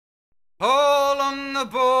All on the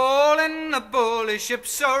bowling, the bowling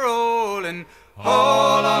ships are rolling.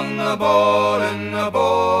 All on the bowling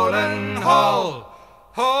haul.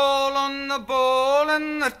 All on the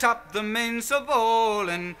bowling, the top the mainsail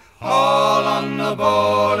bowling. All on the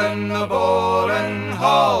bowling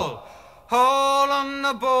haul. All on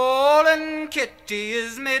the bowling, Kitty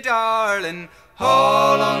is me darling.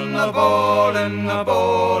 All on the bowling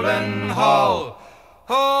haul.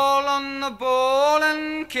 All on the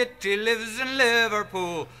bowling, Kitty lives in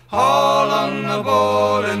Liverpool. All on the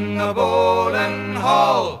bowling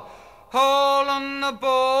haul. All on the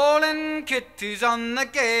bowling, Kitty's on the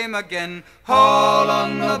game again. All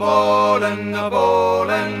on the bowling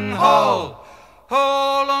haul.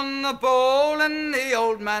 All on the bowling, the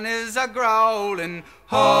old man is a growling.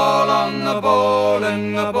 All on the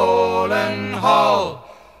bowling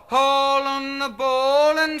haul. All on the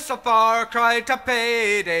bowling, so far cry to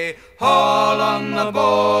payday. All on the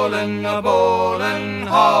bowling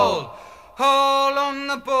haul. All on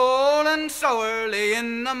the bowling, so early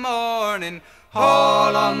in the morning.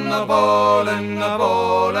 All on the bowling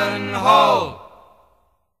haul.